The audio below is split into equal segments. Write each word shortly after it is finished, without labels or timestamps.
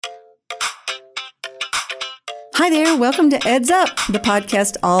Hi there, welcome to Eds Up, the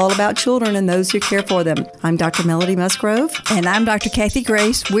podcast all about children and those who care for them. I'm Dr. Melody Musgrove. And I'm Dr. Kathy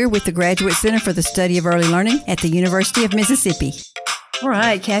Grace. We're with the Graduate Center for the Study of Early Learning at the University of Mississippi. All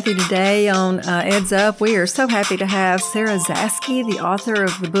right, Kathy, today on Eds Up, we are so happy to have Sarah Zaske, the author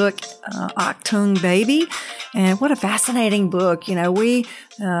of the book Achtung Baby. And what a fascinating book. You know, we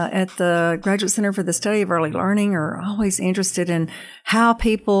at the Graduate Center for the Study of Early Learning are always interested in how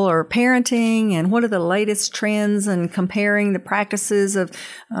people are parenting and what are the latest trends and comparing the practices of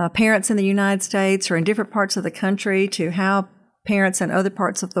parents in the United States or in different parts of the country to how parents in other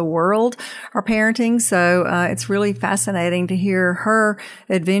parts of the world are parenting. So it's really fascinating to hear her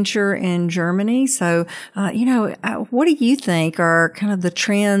adventure in Germany. So, what do you think are kind of the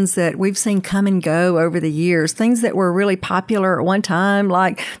trends that we've seen come and go over the years? Things that were really popular at one time,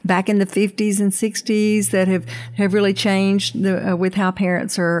 like back in the 50s and 60s, that have really changed with how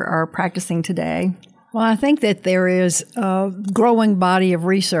parents are practicing today? Well, I think that there is a growing body of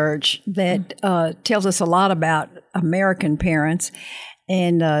research that tells us a lot about American parents.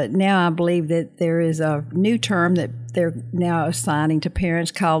 And now I believe that there is a new term that they're now assigning to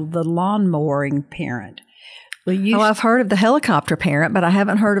parents called the lawn-mowing parent. I've heard of the helicopter parent, but I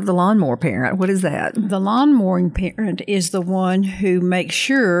haven't heard of the lawnmower parent. What is that? The lawn-mowing parent is the one who makes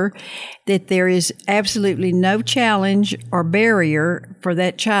sure that there is absolutely no challenge or barrier for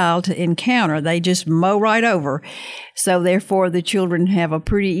that child to encounter. They just mow right over. So therefore, the children have a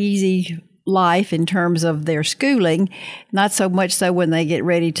pretty easy life in terms of their schooling, not so much so when they get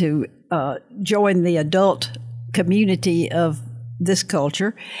ready to join the adult community of this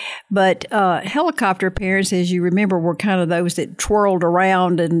culture. But helicopter parents, as you remember, were kind of those that twirled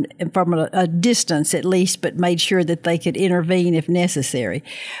around and from a distance at least, but made sure that they could intervene if necessary.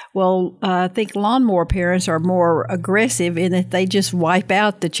 Well, I think lawnmower parents are more aggressive in that they just wipe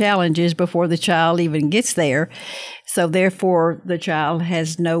out the challenges before the child even gets there. So therefore, the child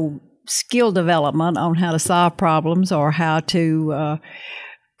has no skill development on how to solve problems or how to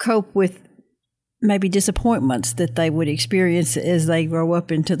cope with maybe disappointments that they would experience as they grow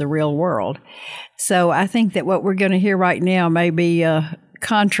up into the real world. So I think that what we're going to hear right now may be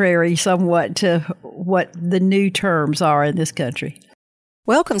contrary somewhat to what the new terms are in this country.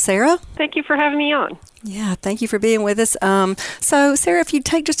 Welcome, Sarah. Thank you for having me on. Yeah, thank you for being with us. So, Sarah, if you'd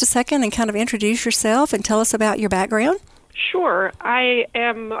take just a second and kind of introduce yourself and tell us about your background. Sure. I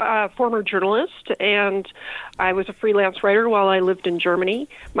am a former journalist, and I was a freelance writer while I lived in Germany.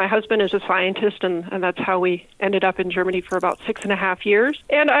 My husband is a scientist, and that's how we ended up in Germany for about 6.5 years.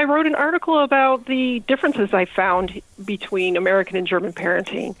 And I wrote an article about the differences I found between American and German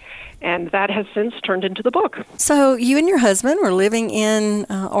parenting, and that has since turned into the book. So you and your husband were living in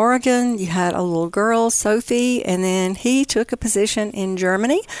Oregon. You had a little girl, Sophie, and then he took a position in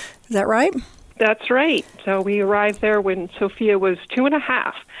Germany. Is that right? That's right. So we arrived there when Sophia was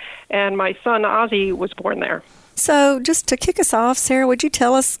 2.5, and my son Ozzy was born there. So just to kick us off, Sarah, would you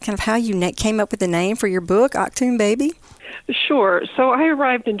tell us kind of how you came up with the name for your book, Achtung Baby? Sure. So I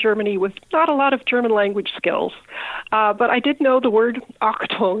arrived in Germany with not a lot of German language skills, but I did know the word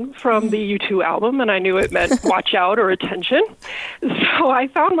Achtung from the U2 album, and I knew it meant watch out or attention. So I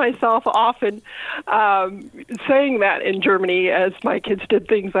found myself often saying that in Germany as my kids did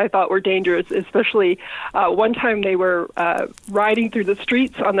things I thought were dangerous, especially one time they were riding through the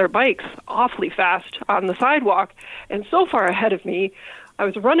streets on their bikes awfully fast on the sidewalk, and so far ahead of me, I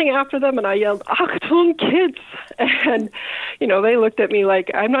was running after them, and I yelled, Achtung, kids! And, they looked at me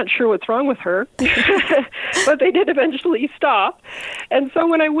like, I'm not sure what's wrong with her. But they did eventually stop. And so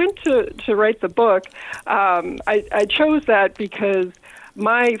when I went to write the book, I chose that because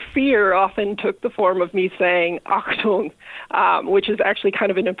my fear often took the form of me saying Achtung, which is actually kind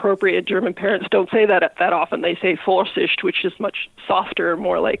of inappropriate. German parents don't say that often. They say Vorsicht, which is much softer,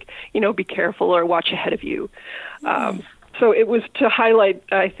 more like, be careful or watch ahead of you. So it was to highlight,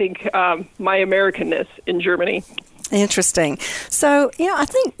 I think, my Americanness in Germany. Interesting. So, I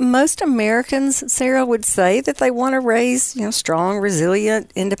think most Americans, Sarah, would say that they want to raise, strong,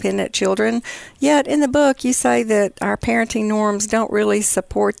 resilient, independent children. Yet in the book, you say that our parenting norms don't really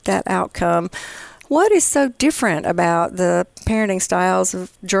support that outcome. What is so different about the parenting styles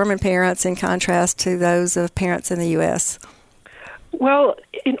of German parents in contrast to those of parents in the U.S.? Well,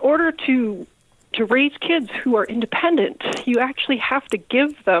 in order to to raise kids who are independent, you actually have to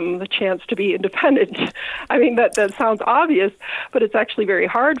give them the chance to be independent. I mean, that sounds obvious, but it's actually very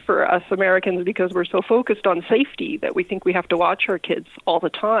hard for us Americans because we're so focused on safety that we think we have to watch our kids all the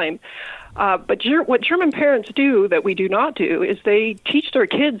time. But what German parents do that we do not do is they teach their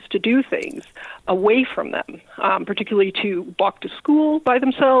kids to do things away from them, particularly to walk to school by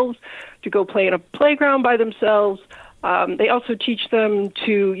themselves, to go play in a playground by themselves. They also teach them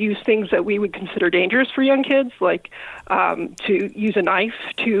to use things that we would consider dangerous for young kids, like to use a knife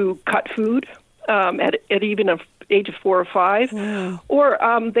to cut food at even an age of 4 or 5. Yeah. Or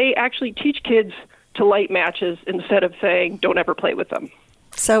they actually teach kids to light matches instead of saying, don't ever play with them.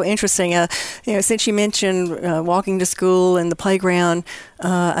 So interesting. Since you mentioned walking to school and the playground,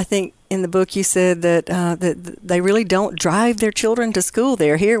 I think in the book you said that they really don't drive their children to school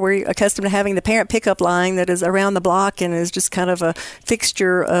there. Here we're accustomed to having the parent pickup line that is around the block and is just kind of a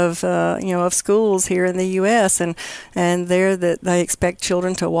fixture of of schools here in the U.S. and there that they expect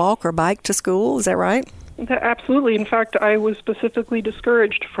children to walk or bike to school. Is that right? Absolutely. In fact, I was specifically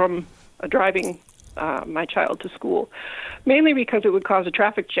discouraged from driving my child to school, mainly because it would cause a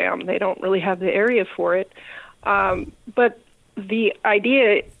traffic jam. They don't really have the area for it. But the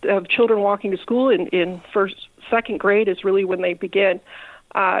idea of children walking to school in first, second grade is really when they begin,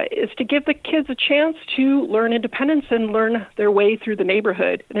 is to give the kids a chance to learn independence and learn their way through the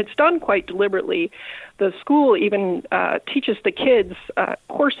neighborhood. And it's done quite deliberately. The school even teaches the kids a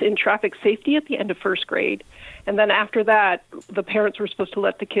course in traffic safety at the end of first grade. And then after that, the parents were supposed to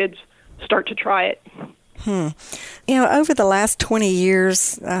let the kids start to try it. Over the last 20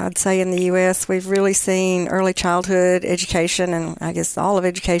 years, I'd say in the U.S., we've really seen early childhood education, and I guess all of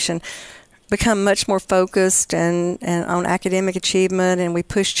education, become much more focused and on academic achievement, and we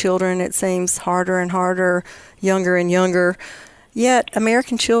push children, it seems, harder and harder, younger and younger. Yet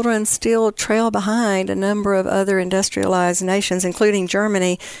American children still trail behind a number of other industrialized nations, including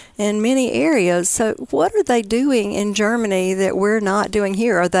Germany, in many areas. So what are they doing in Germany that we're not doing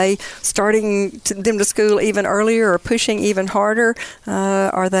here? Are they starting them to school even earlier or pushing even harder?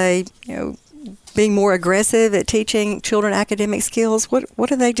 Are they being more aggressive at teaching children academic skills?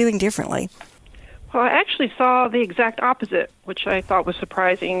 What are they doing differently? Well, I actually saw the exact opposite, which I thought was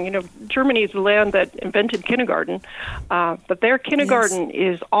surprising. Germany is the land that invented kindergarten, but their kindergarten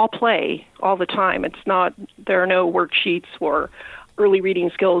is all play all the time. There are no worksheets or early reading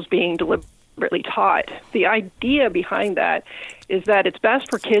skills being deliberately taught. The idea behind that is that it's best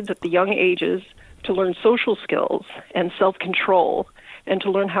for kids at the young ages to learn social skills and self-control and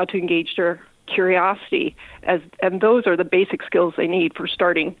to learn how to engage their curiosity, and those are the basic skills they need for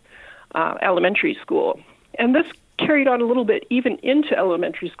starting elementary school. And this carried on a little bit even into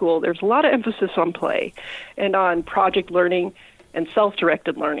elementary school. There's a lot of emphasis on play and on project learning and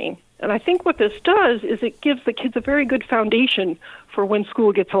self-directed learning. And I think what this does is it gives the kids a very good foundation for when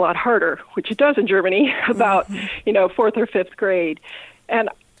school gets a lot harder, which it does in Germany about, fourth or fifth grade. And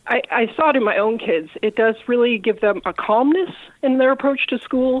I saw it in my own kids. It does really give them a calmness in their approach to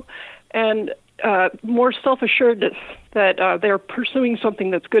school and more self-assuredness that they're pursuing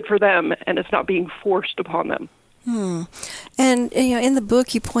something that's good for them and it's not being forced upon them. And in the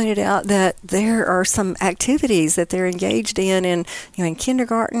book you pointed out that there are some activities that they're engaged in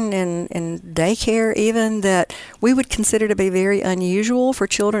kindergarten and in daycare even, that we would consider to be very unusual for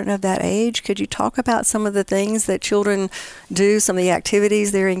children of that age. Could you talk about some of the things that children do, some of the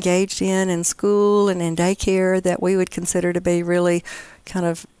activities they're engaged in school and in daycare that we would consider to be really kind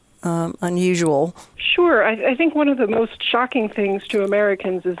of unusual? Sure. I think one of the most shocking things to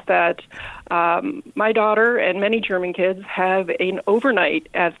Americans is that my daughter and many German kids have an overnight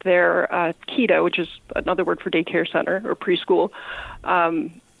at their Kita, which is another word for daycare center or preschool,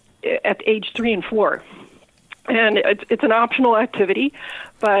 at age 3 and 4. And it's an optional activity,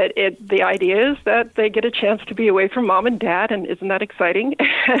 but the idea is that they get a chance to be away from mom and dad, and isn't that exciting?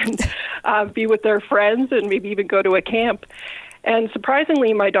 And be with their friends and maybe even go to a camp. And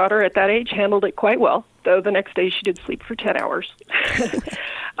surprisingly, my daughter at that age handled it quite well, though the next day she did sleep for 10 hours.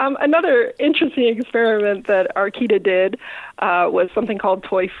 Another interesting experiment that our Kita did was something called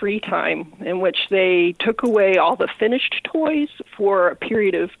Toy Free Time, in which they took away all the finished toys for a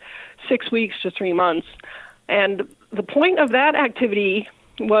period of 6 weeks to 3 months. And the point of that activity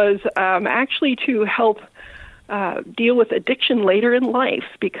was actually to help deal with addiction later in life,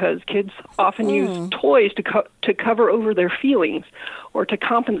 because kids often use toys to cover over their feelings or to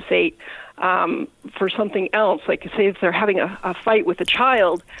compensate for something else. Like, say, if they're having a fight with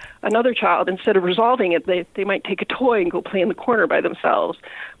another child, instead of resolving it, they might take a toy and go play in the corner by themselves.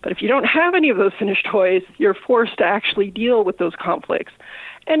 But if you don't have any of those finished toys, you're forced to actually deal with those conflicts.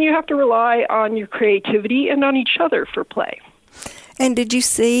 and you have to rely on your creativity and on each other for play. And did you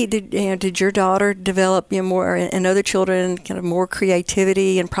see, did your daughter develop more, and other children, kind of more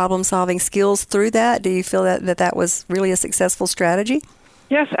creativity and problem-solving skills through that? Do you feel that was really a successful strategy?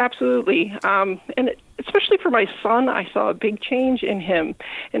 Yes, absolutely. And especially for my son, I saw a big change in him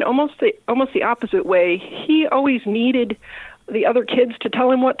in almost the opposite way. He always needed the other kids to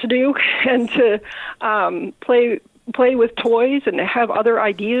tell him what to do and to play with toys and have other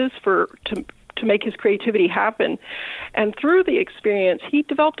ideas to make his creativity happen. And through the experience, he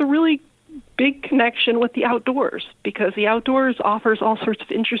developed a really big connection with the outdoors, because the outdoors offers all sorts of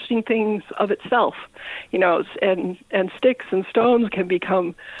interesting things of itself, and sticks and stones can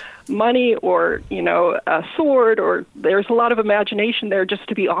become money, or, a sword, or there's a lot of imagination there just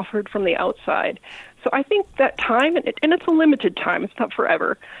to be offered from the outside. So I think that time, and it's a limited time, it's not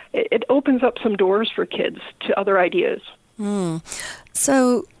forever, it opens up some doors for kids to other ideas.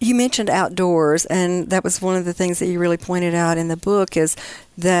 So you mentioned outdoors, and that was one of the things that you really pointed out in the book, is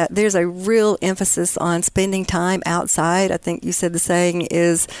that there's a real emphasis on spending time outside. I think you said the saying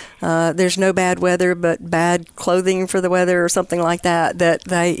is there's no bad weather but bad clothing for the weather, or something like that, that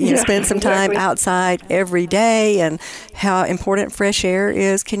they spend some time outside every day, and how important fresh air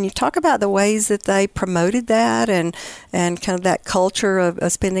is. Can you talk about the ways that they promoted that and kind of that culture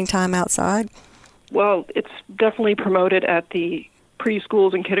of spending time outside? Well, it's definitely promoted at the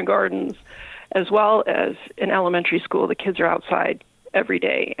preschools and kindergartens, as well as in elementary school. The kids are outside every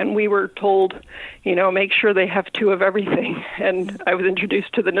day. And we were told, make sure they have 2 of everything. And I was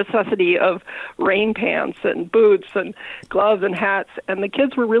introduced to the necessity of rain pants and boots and gloves and hats. And the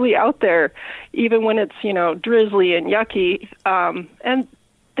kids were really out there, even when it's, drizzly and yucky. And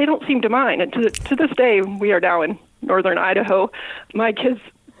they don't seem to mind. And to this day, we are now in northern Idaho. My kids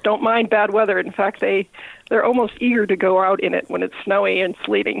don't mind bad weather. In fact, they're almost eager to go out in it when it's snowy and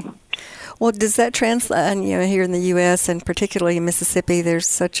sleeting. Well, does that translate, and here in the U.S. and particularly in Mississippi, there's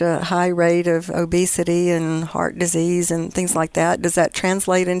such a high rate of obesity and heart disease and things like that. Does that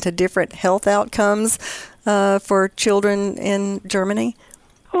translate into different health outcomes for children in Germany?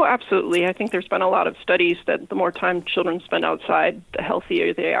 Oh, absolutely. I think there's been a lot of studies that the more time children spend outside, the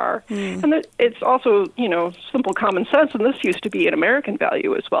healthier they are. And that it's also, simple common sense, and this used to be an American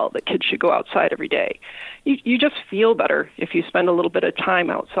value as well, that kids should go outside every day. You just feel better if you spend a little bit of time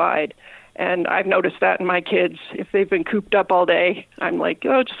outside. And I've noticed that in my kids. If they've been cooped up all day, I'm like,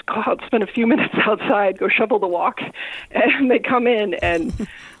 just go out, spend a few minutes outside, go shovel the walk. And they come in and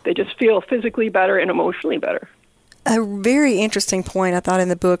they just feel physically better and emotionally better. A very interesting point I thought in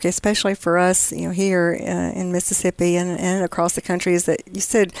the book, especially for us, here in Mississippi and across the country, is that you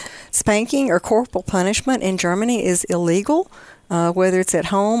said spanking or corporal punishment in Germany is illegal, whether it's at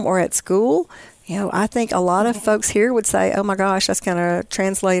home or at school. I think a lot of folks here would say, oh my gosh, that's going to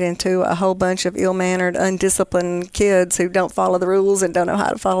translate into a whole bunch of ill-mannered, undisciplined kids who don't follow the rules and don't know how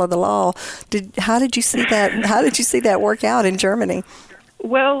to follow the law. How did you see that? How did you see that work out in Germany?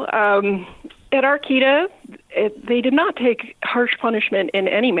 Well, at Arquita, they did not take harsh punishment in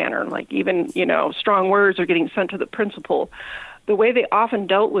any manner, like even, strong words or getting sent to the principal. The way they often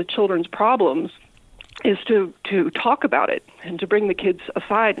dealt with children's problems is to talk about it and to bring the kids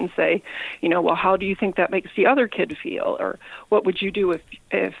aside and say, well, how do you think that makes the other kid feel? Or what would you do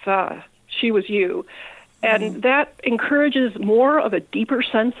if she was you? And that encourages more of a deeper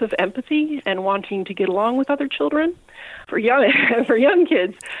sense of empathy and wanting to get along with other children. For young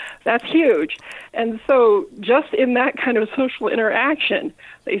kids, that's huge. And so just in that kind of social interaction,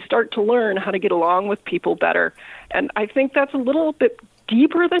 they start to learn how to get along with people better. And I think that's a little bit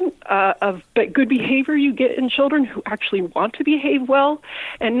deeper than of good behavior you get in children who actually want to behave well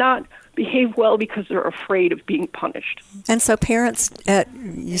and not behave well because they're afraid of being punished. And so parents,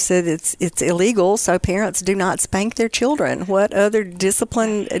 you said it's illegal, so parents do not spank their children. What other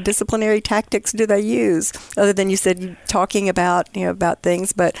disciplinary tactics do they use, other than you said talking about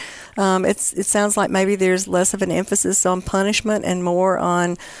things? But it sounds like maybe there's less of an emphasis on punishment and more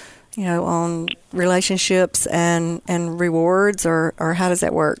on on relationships and rewards, or how does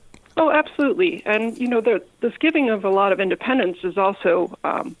that work? Oh, absolutely. And this giving of a lot of independence is also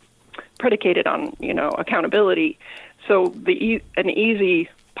predicated on, accountability. So an easy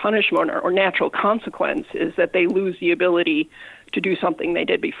punishment or natural consequence is that they lose the ability to do something they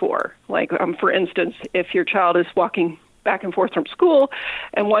did before. Like, for instance, if your child is walking back and forth from school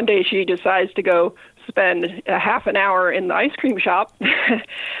and one day she decides to go spend a half an hour in the ice cream shop,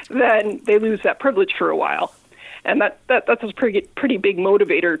 then they lose that privilege for a while. And that's a pretty big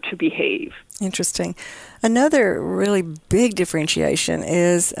motivator to behave. Interesting. Another really big differentiation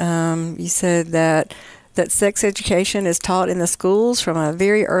is you said that that sex education is taught in the schools from a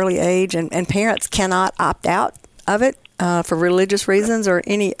very early age, and parents cannot opt out of it for religious reasons or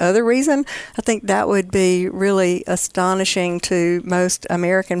any other reason, I think that would be really astonishing to most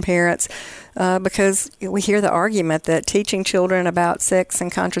American parents because we hear the argument that teaching children about sex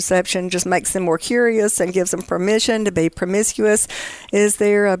and contraception just makes them more curious and gives them permission to be promiscuous. Is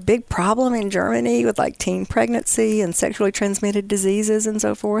there a big problem in Germany with like teen pregnancy and sexually transmitted diseases and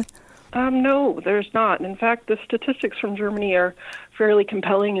so forth? No, there's not. In fact, the statistics from Germany are fairly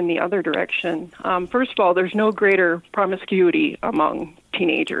compelling in the other direction. First of all, there's no greater promiscuity among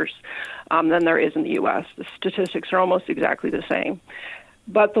teenagers than there is in the U.S. The statistics are almost exactly the same.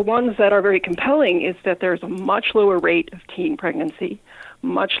 But the ones that are very compelling is that there's a much lower rate of teen pregnancy,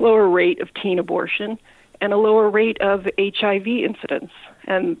 much lower rate of teen abortion, and a lower rate of HIV incidence.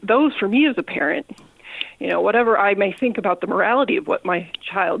 And those, for me as a parent, whatever I may think about the morality of what my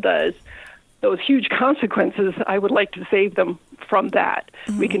child does, those huge consequences, I would like to save them from that.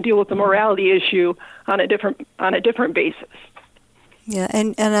 Mm-hmm. We can deal with the morality issue on a different basis. Yeah,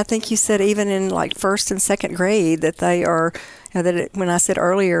 and I think you said even in like first and second grade that they are, when I said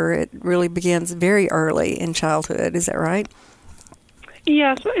earlier, it really begins very early in childhood. Is that right?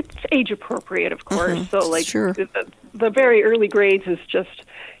 Yeah, so it's age appropriate, of course. Mm-hmm. So like sure. the very early grades is just,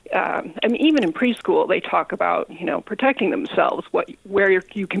 even in preschool, they talk about, protecting themselves, where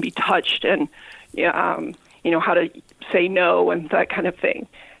you can be touched and, how to say no and that kind of thing.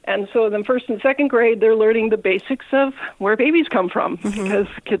 And so then first and second grade, they're learning the basics of where babies come from mm-hmm. because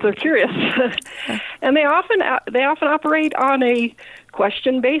kids are curious. And they often operate on a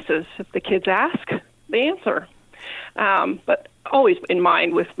question basis. If the kids ask, they answer. But always in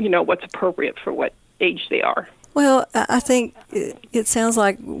mind with, what's appropriate for what age they are. Well, I think it sounds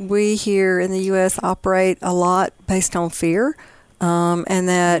like we here in the U.S. operate a lot based on fear. And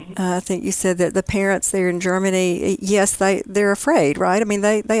that I think you said that the parents there in Germany, yes, they're afraid, right? I mean,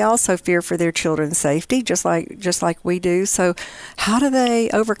 they also fear for their children's safety, just like we do. So how do they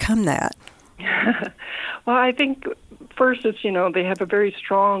overcome that? Well, I think first it's, they have a very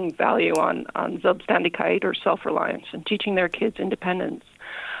strong value on Selbstständigkeit or self-reliance and teaching their kids independence.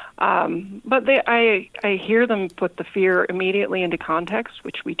 But I hear them put the fear immediately into context,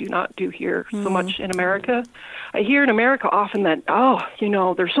 which we do not do here so much in America. I hear in America often that,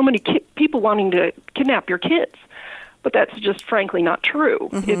 there's so many people wanting to kidnap your kids. But that's just frankly not true.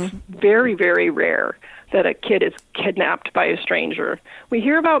 Mm-hmm. It's very, very rare that a kid is kidnapped by a stranger. We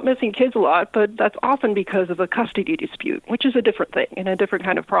hear about missing kids a lot, but that's often because of a custody dispute, which is a different thing and a different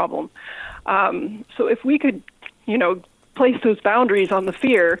kind of problem. So if we could, place those boundaries on the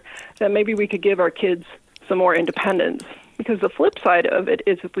fear, then maybe we could give our kids some more independence. Because the flip side of it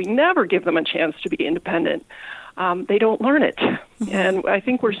is if we never give them a chance to be independent, they don't learn it. Mm-hmm. And I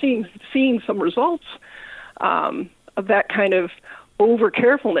think we're seeing some results of that kind of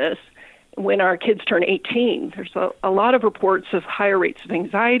over-carefulness when our kids turn 18. There's a lot of reports of higher rates of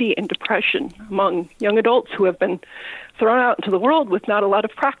anxiety and depression among young adults who have been thrown out into the world with not a lot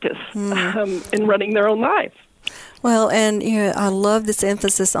of practice in running their own lives. Well, and I love this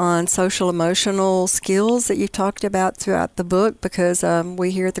emphasis on social emotional skills that you've talked about throughout the book, because we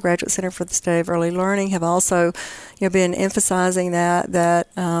here at the Graduate Center for the Study of Early Learning have also been emphasizing that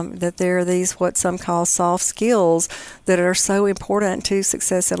there are these what some call soft skills that are so important to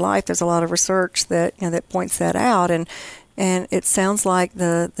success in life. There's a lot of research that that points that out, and it sounds like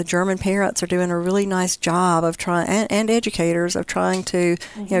the German parents are doing a really nice job of trying, and educators of trying to,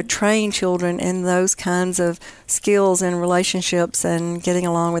 train children in those kinds of skills and relationships and getting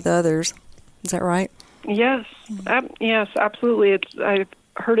along with others. Is that right? Yes, yes, absolutely. I've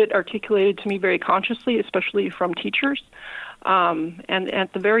heard it articulated to me very consciously, especially from teachers, and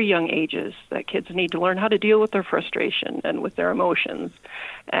at the very young ages, that kids need to learn how to deal with their frustration and with their emotions,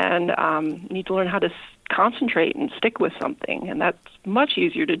 and need to learn how to concentrate and stick with something. And that's much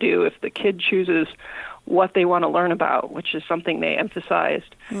easier to do if the kid chooses what they want to learn about, which is something they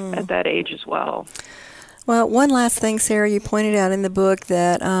emphasized at that age as well. Well, one last thing, Sarah, you pointed out in the book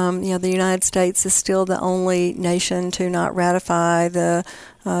that the United States is still the only nation to not ratify the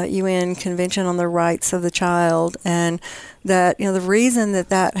UN Convention on the Rights of the Child, and that the reason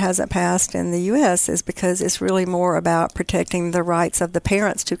that hasn't passed in the U.S. is because it's really more about protecting the rights of the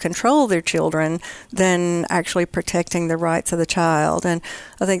parents to control their children than actually protecting the rights of the child. And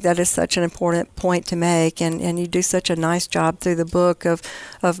I think that is such an important point to make, and you do such a nice job through the book of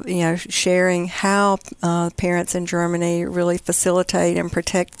sharing how parents in Germany really facilitate and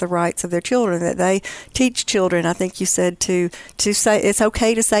protect the rights of their children, that they teach children, I think you said, to say it's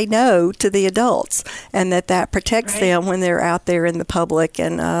okay to say no to the adults, and that protects them when they're they're out there in the public.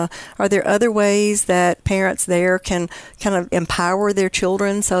 And are there other ways that parents there can kind of empower their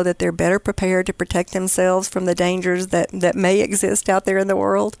children so that they're better prepared to protect themselves from the dangers that may exist out there in the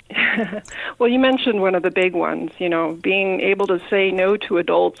world? Well, you mentioned one of the big ones, being able to say no to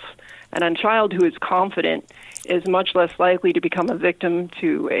adults, and a child who is confident is much less likely to become a victim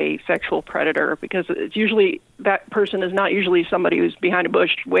to a sexual predator, because it's usually that person is not usually somebody who's behind a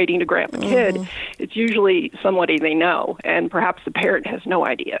bush waiting to grab a kid. It's usually somebody they know, and perhaps the parent has no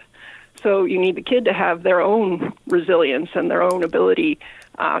idea. So you need the kid to have their own resilience and their own ability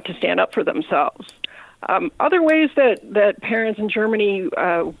to stand up for themselves. Other ways that parents in Germany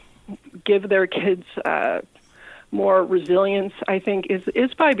give their kids more resilience, I think,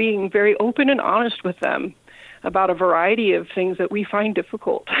 is by being very open and honest with them about a variety of things that we find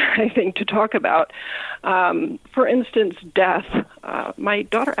difficult, I think, to talk about. For instance, death. My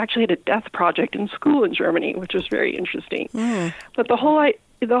daughter actually had a death project in school in Germany, which was very interesting. But the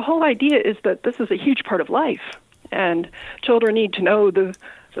whole idea is that this is a huge part of life, and children need to know the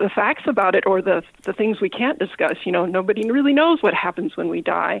facts about it, or the things we can't discuss. Nobody really knows what happens when we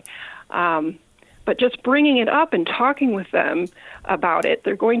die. But just bringing it up and talking with them about it,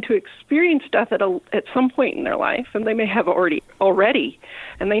 they're going to experience death at some point in their life, and they may have already.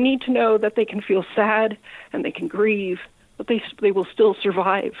 And they need to know that they can feel sad and they can grieve, but they will still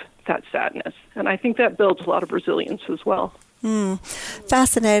survive that sadness. And I think that builds a lot of resilience as well.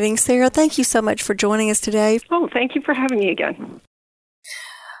 Fascinating. Sarah, thank you so much for joining us today. Oh, thank you for having me again.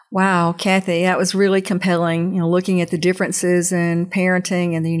 Wow, Kathy, that was really compelling, looking at the differences in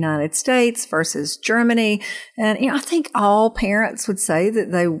parenting in the United States versus Germany. And, I think all parents would say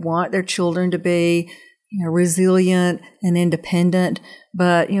that they want their children to be, resilient and independent.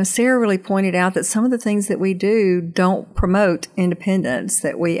 But, Sarah really pointed out that some of the things that we do don't promote independence,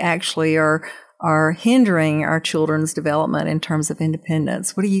 that we actually are hindering our children's development in terms of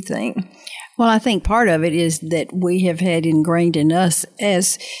independence. What do you think? Well, I think part of it is that we have had ingrained in us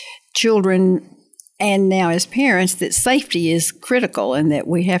as children and now as parents that safety is critical, and that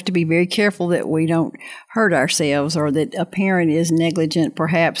we have to be very careful that we don't hurt ourselves, or that a parent is negligent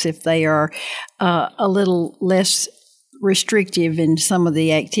perhaps if they are a little less restrictive in some of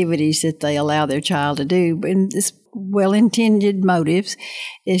the activities that they allow their child to do. And it's well-intended motives.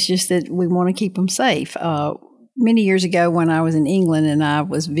 It's just that we want to keep them safe. Many years ago when I was in England and I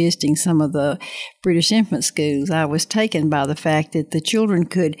was visiting some of the British infant schools, I was taken by the fact that the children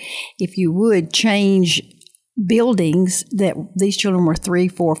could, if you would, change buildings, that these children were 3,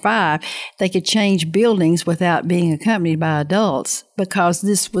 4, 5, they could change buildings without being accompanied by adults, because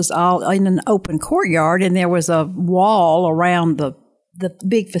this was all in an open courtyard and there was a wall around the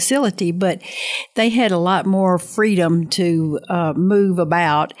big facility, but they had a lot more freedom to move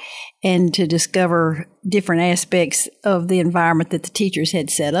about and to discover different aspects of the environment that the teachers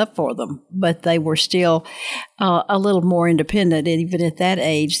had set up for them. But they were still a little more independent, even at that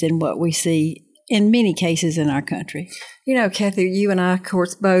age, than what we see in many cases in our country. Kathy, you and I, of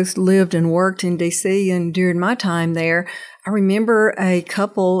course, both lived and worked in D.C., and during my time there, I remember a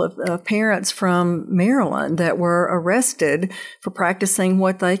couple of parents from Maryland that were arrested for practicing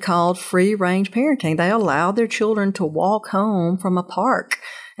what they called free-range parenting. They allowed their children to walk home from a park.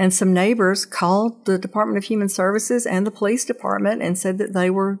 And some neighbors called the Department of Human Services and the police department and said that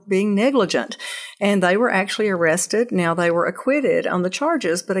they were being negligent. And they were actually arrested. Now, they were acquitted on the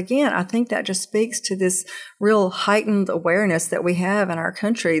charges. But again, I think that just speaks to this real heightened awareness that we have in our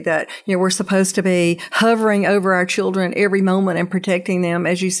country that, we're supposed to be hovering over our children every moment and protecting them,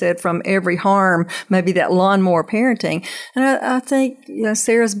 as you said, from every harm, maybe that lawnmower parenting. And I think,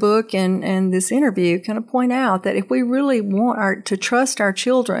 Sarah's book and this interview kind of point out that if we really want to trust our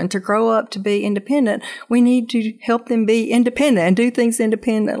children to grow up to be independent, we need to help them be independent and do things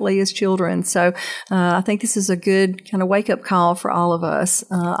independently as children. So I think this is a good kind of wake-up call for all of us.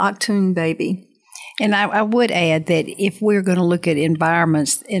 Achtung Baby. And I would add that if we're going to look at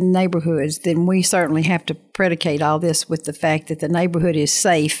environments in neighborhoods, then we certainly have to predicate all this with the fact that the neighborhood is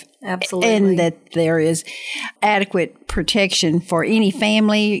safe. Absolutely. And that there is adequate protection for any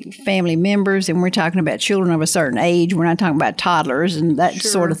family members. And we're talking about children of a certain age. We're not talking about toddlers and that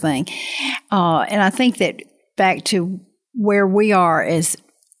sort of thing. And I think that back to where we are as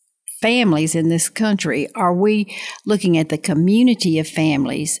families in this country, are we looking at the community of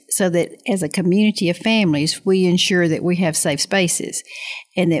families so that as a community of families, we ensure that we have safe spaces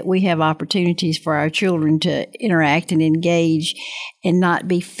and that we have opportunities for our children to interact and engage and not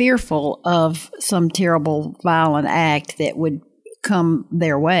be fearful of some terrible violent act that would come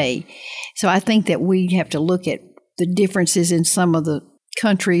their way. So I think that we have to look at the differences in some of the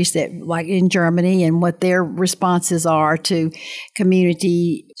countries that, like in Germany, and what their responses are to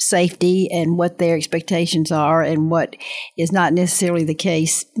community safety and what their expectations are and what is not necessarily the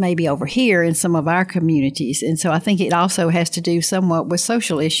case maybe over here in some of our communities. And so I think it also has to do somewhat with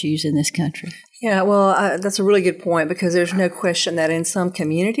social issues in this country. Yeah, well, that's a really good point, because there's no question that in some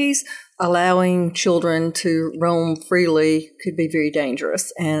communities, allowing children to roam freely could be very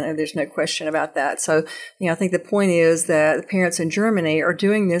dangerous, and there's no question about that. So, I think the point is that the parents in Germany are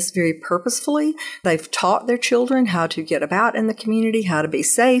doing this very purposefully. They've taught their children how to get about in the community, how to be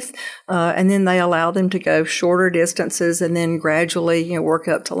safe, and then they allow them to go shorter distances and then gradually, work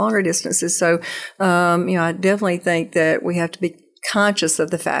up to longer distances. So, I definitely think that we have to be conscious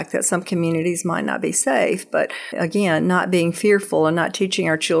of the fact that some communities might not be safe, but again, not being fearful and not teaching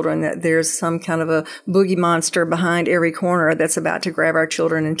our children that there's some kind of a boogie monster behind every corner that's about to grab our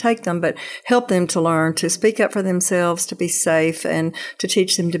children and take them, but help them to learn to speak up for themselves, to be safe, and to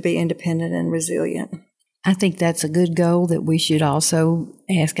teach them to be independent and resilient. I think that's a good goal that we should also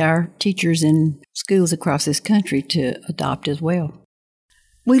ask our teachers in schools across this country to adopt as well.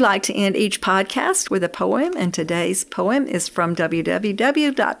 We like to end each podcast with a poem, and today's poem is from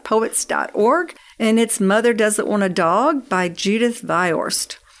www.poets.org, and it's Mother Doesn't Want a Dog by Judith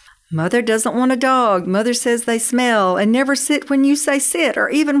Viorst. Mother doesn't want a dog. Mother says they smell and never sit when you say sit or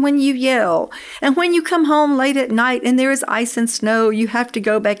even when you yell. And when you come home late at night and there is ice and snow, you have to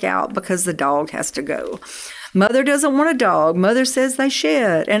go back out because the dog has to go. Mother doesn't want a dog. Mother says they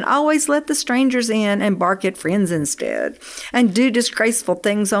shed and always let the strangers in and bark at friends instead, and do disgraceful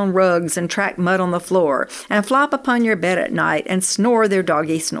things on rugs and track mud on the floor and flop upon your bed at night and snore their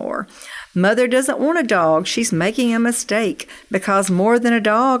doggy snore. Mother doesn't want a dog. She's making a mistake, because more than a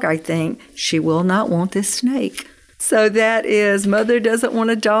dog, I think, she will not want this snake. So that is Mother Doesn't Want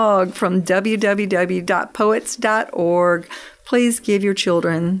a Dog from www.poets.org. Please give your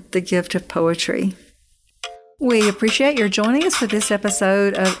children the gift of poetry. We appreciate your joining us for this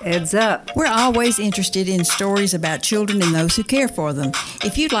episode of Eds Up. We're always interested in stories about children and those who care for them.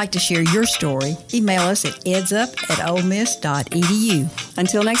 If you'd like to share your story, email us at edsup@olemiss.edu.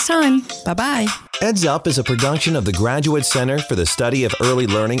 Until next time. Bye-bye. Eds Up is a production of the Graduate Center for the Study of Early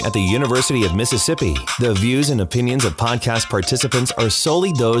Learning at the University of Mississippi. The views and opinions of podcast participants are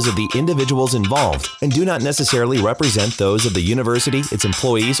solely those of the individuals involved and do not necessarily represent those of the university, its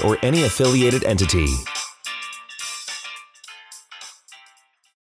employees, or any affiliated entity.